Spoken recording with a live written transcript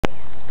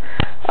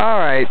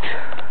Alright,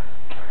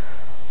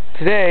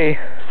 today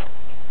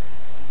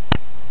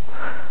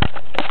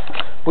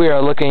we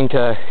are looking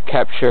to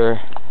capture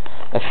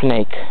a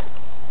snake.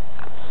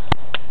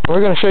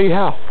 We're going to show you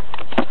how.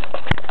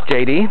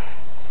 JD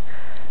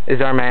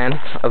is our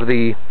man of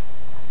the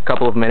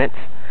couple of minutes,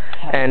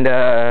 and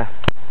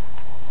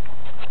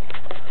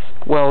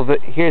well,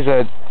 here's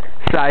a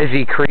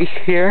sizey creek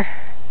here,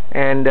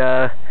 and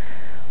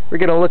we're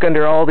going to look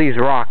under all these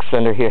rocks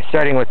under here,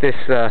 starting with this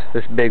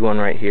this big one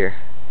right here.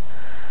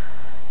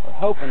 We're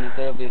hoping that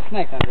there'll be a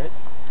snake under it.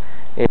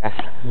 Yes,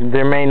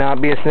 there may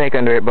not be a snake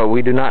under it, but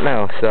we do not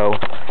know, so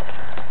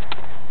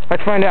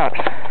let's find out.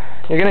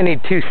 You're going to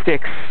need 2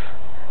 sticks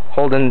to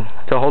hold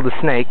the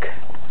snake,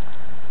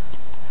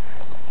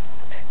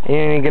 and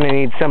you're going to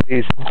need somebody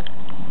who's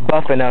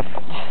buff enough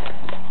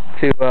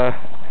to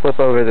flip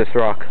over this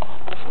rock.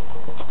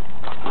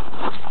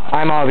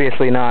 I'm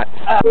obviously not.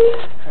 Crap.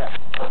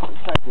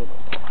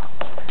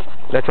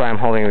 That's why I'm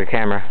holding the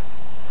camera.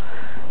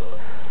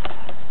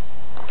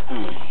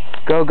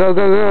 Go, go,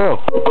 go, go!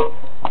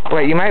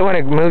 Wait, you might want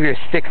to move your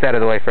sticks out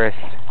of the way first.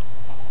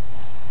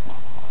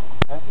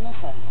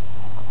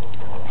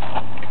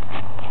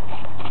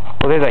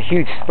 Well, there's a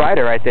huge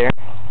spider right there.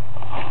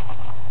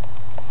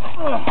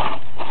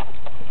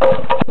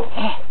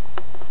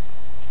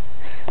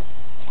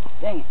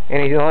 Dang it.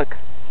 Any luck?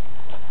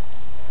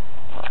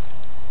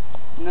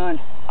 None.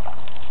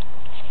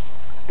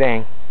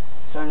 Dang.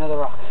 Start another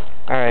rock.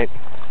 Alright.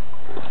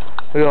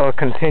 We will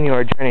continue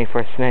our journey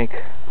for a snake.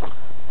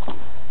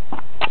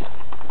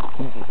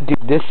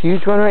 Dude, this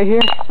huge one right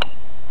here?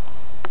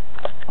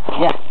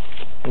 Yeah.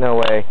 No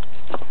way.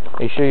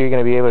 Are you sure you're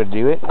going to be able to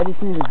do it? I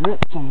just need a grip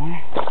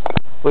somewhere.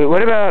 Wait,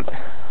 what about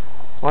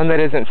one that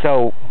isn't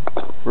so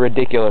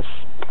ridiculous?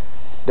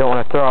 Don't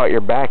want to throw out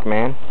your back,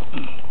 man.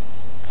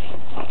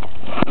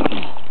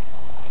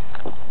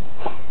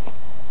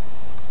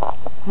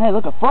 Hey,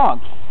 look, a frog.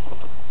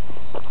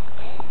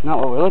 Not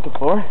what we're looking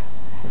for.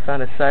 We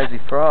found a sizey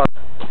frog.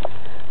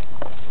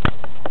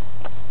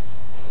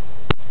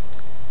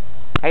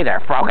 Hey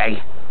there,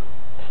 froggy.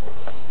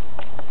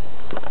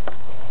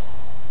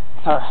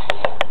 Alright.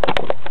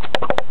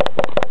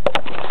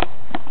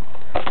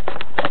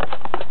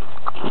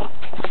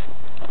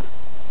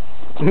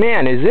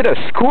 Man, is it a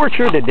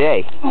scorcher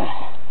today?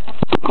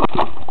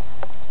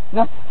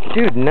 Nothing.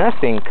 Dude,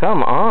 nothing.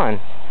 Come on.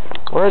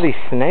 Where are these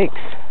snakes?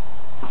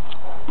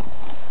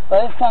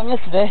 By this time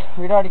yesterday,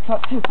 we'd already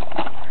caught 2.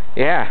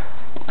 Yeah.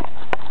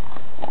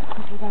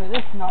 This is gonna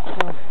this not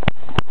so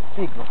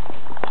big one.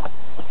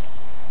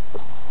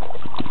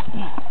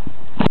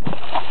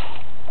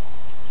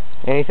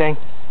 Anything?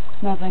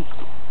 Nothing.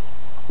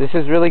 This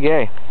is really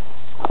gay.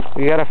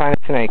 We gotta find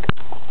a snake.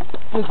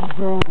 This is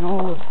growing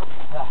old.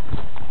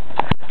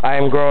 I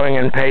am growing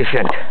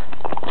impatient.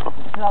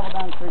 Let's travel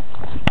down the creek.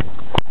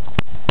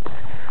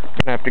 I'm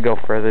gonna have to go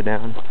further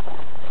down.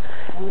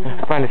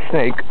 Find a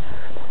snake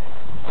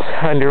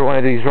under one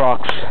of these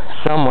rocks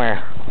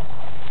somewhere.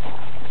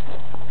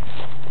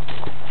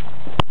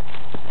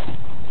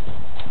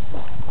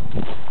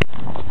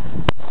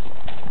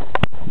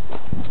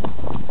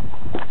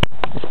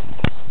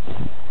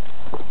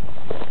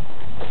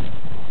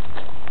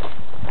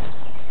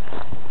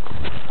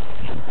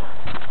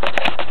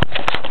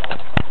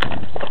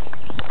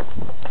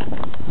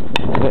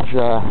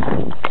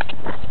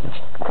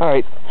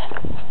 Alright,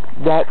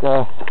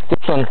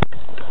 this one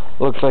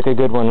looks like a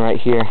good one right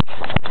here.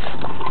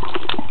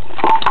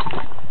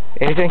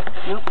 Anything?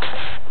 Nope.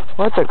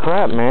 What the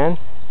crap, man?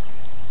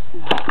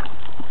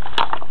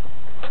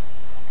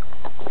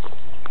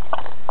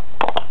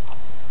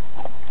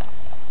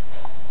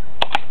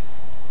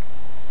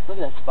 Look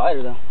at that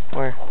spider, though.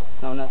 Where?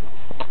 No, nothing.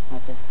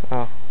 Right there.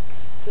 Oh.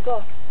 Took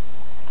off.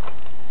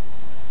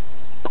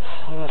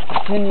 I'm going to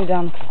continue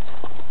down the creek.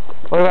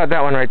 What about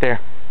that one right there?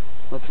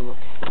 Let's look.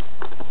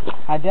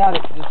 I doubt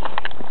it's just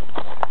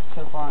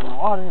so far in the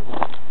water,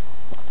 but...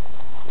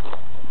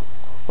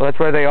 Well, that's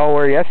where they all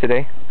were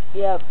yesterday.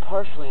 Yeah,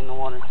 partially in the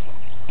water.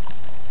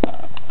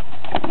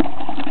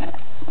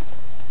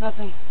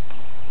 Nothing.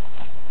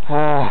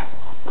 Yeah.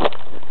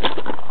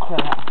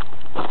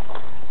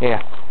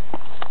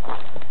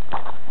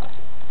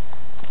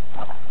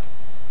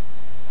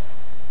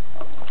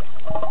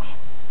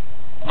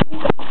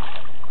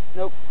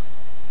 Nope.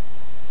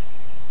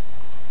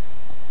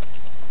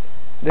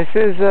 This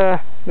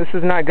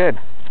is not good.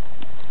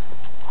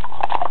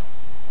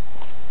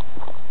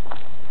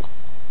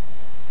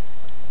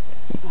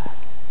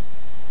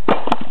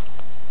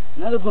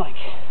 Another blank.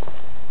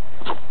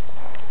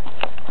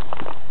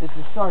 This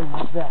is starting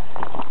like that.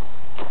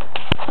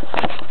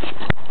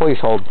 Please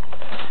hold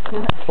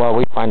while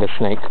we find a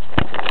snake.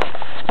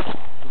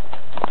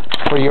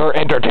 For your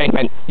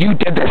entertainment, you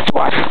did this to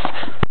us.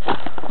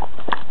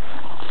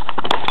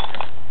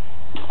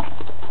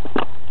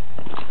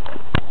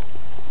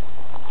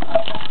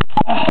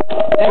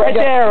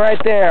 Right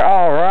there.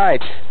 All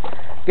right.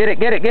 Get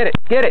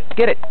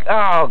it.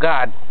 Oh,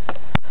 God.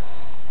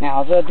 Now,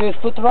 all I gotta do is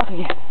put the rock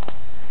again.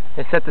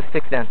 Just set the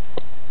stick down.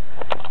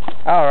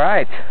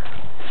 Alright.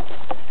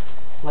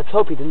 Let's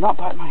hope he does not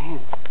bite my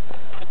hand.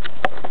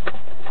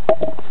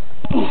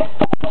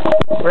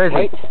 Where is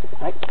Wait, he?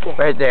 right there.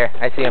 Right there.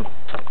 I see him.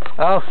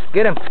 Oh,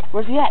 get him.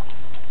 Where's he at?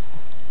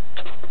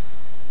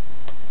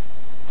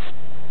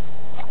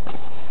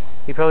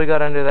 He probably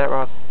got under that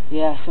rock.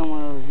 Yeah,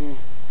 somewhere over here.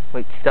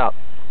 Wait, stop.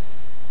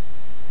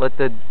 Let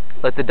the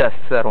dust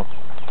settle.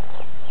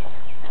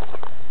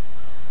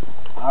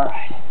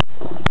 Alright.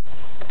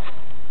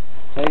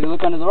 Ready to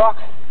look under the rock?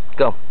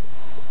 Go.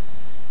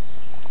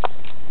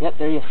 Yep,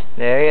 there he is.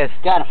 There he is.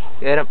 Got him.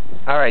 Get him.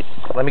 Alright,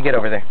 let me get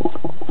over there.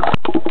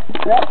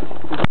 Yep,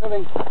 he's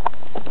moving.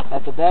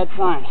 That's a bad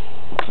sign.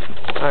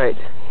 Alright.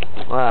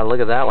 Wow, look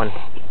at that one.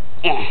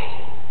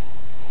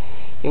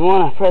 You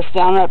want to press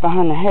down right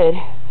behind the head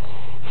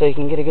so you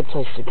can get a good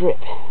place to grip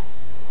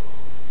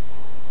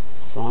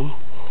from.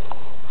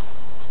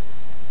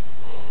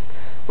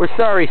 We're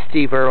sorry,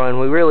 Steve Irwin,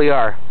 we really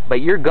are.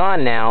 But you're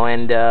gone now,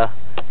 and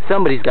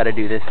somebody's got to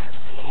do this.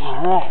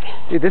 Alright.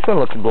 Dude, this one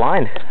looks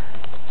blind.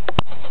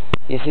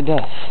 Yes, it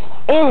does.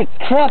 Oh, it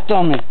crapped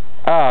on me.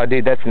 Oh,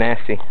 dude, that's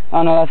nasty.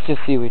 Oh, no, that's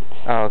just seaweed.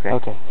 Oh, okay.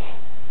 Okay.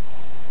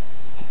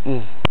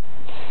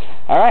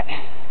 Alright.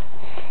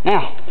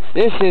 Now,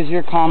 this is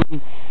your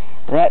common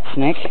rat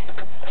snake.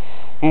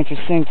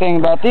 Interesting thing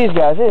about these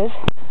guys is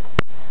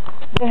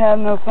they have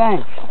no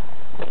fangs.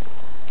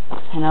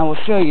 And I will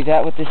show you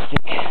that with this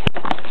stick.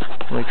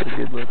 Make a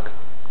good look.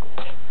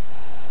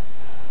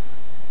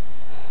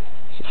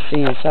 You should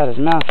see inside his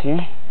mouth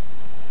here.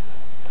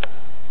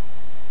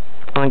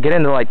 Come on, get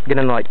in the light,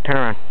 turn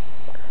around.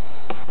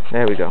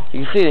 There we go.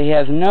 You can see that he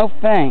has no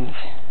fangs.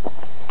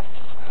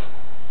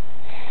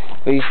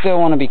 But you still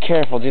want to be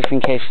careful just in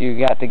case you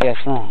got the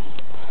guess wrong.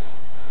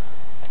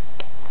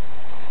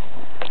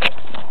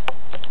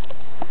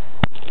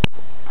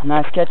 A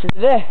nice catch of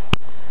the day.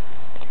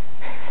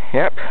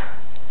 Yep.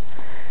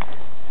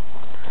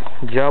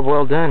 Job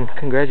well done.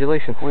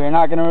 Congratulations. We are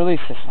not going to release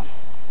this one.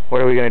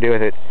 What are we going to do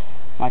with it?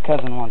 My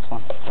cousin wants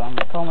one, so I'm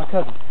going to call my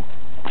cousin.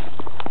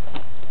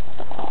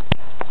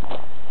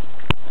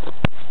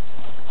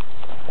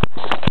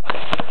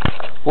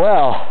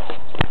 Well,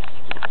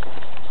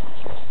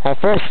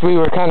 at first we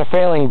were kind of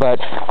failing,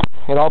 but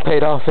it all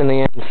paid off in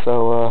the end,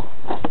 so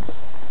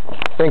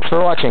thanks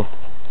for watching.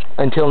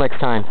 Until next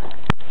time,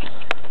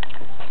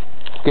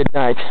 good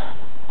night,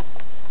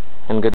 and good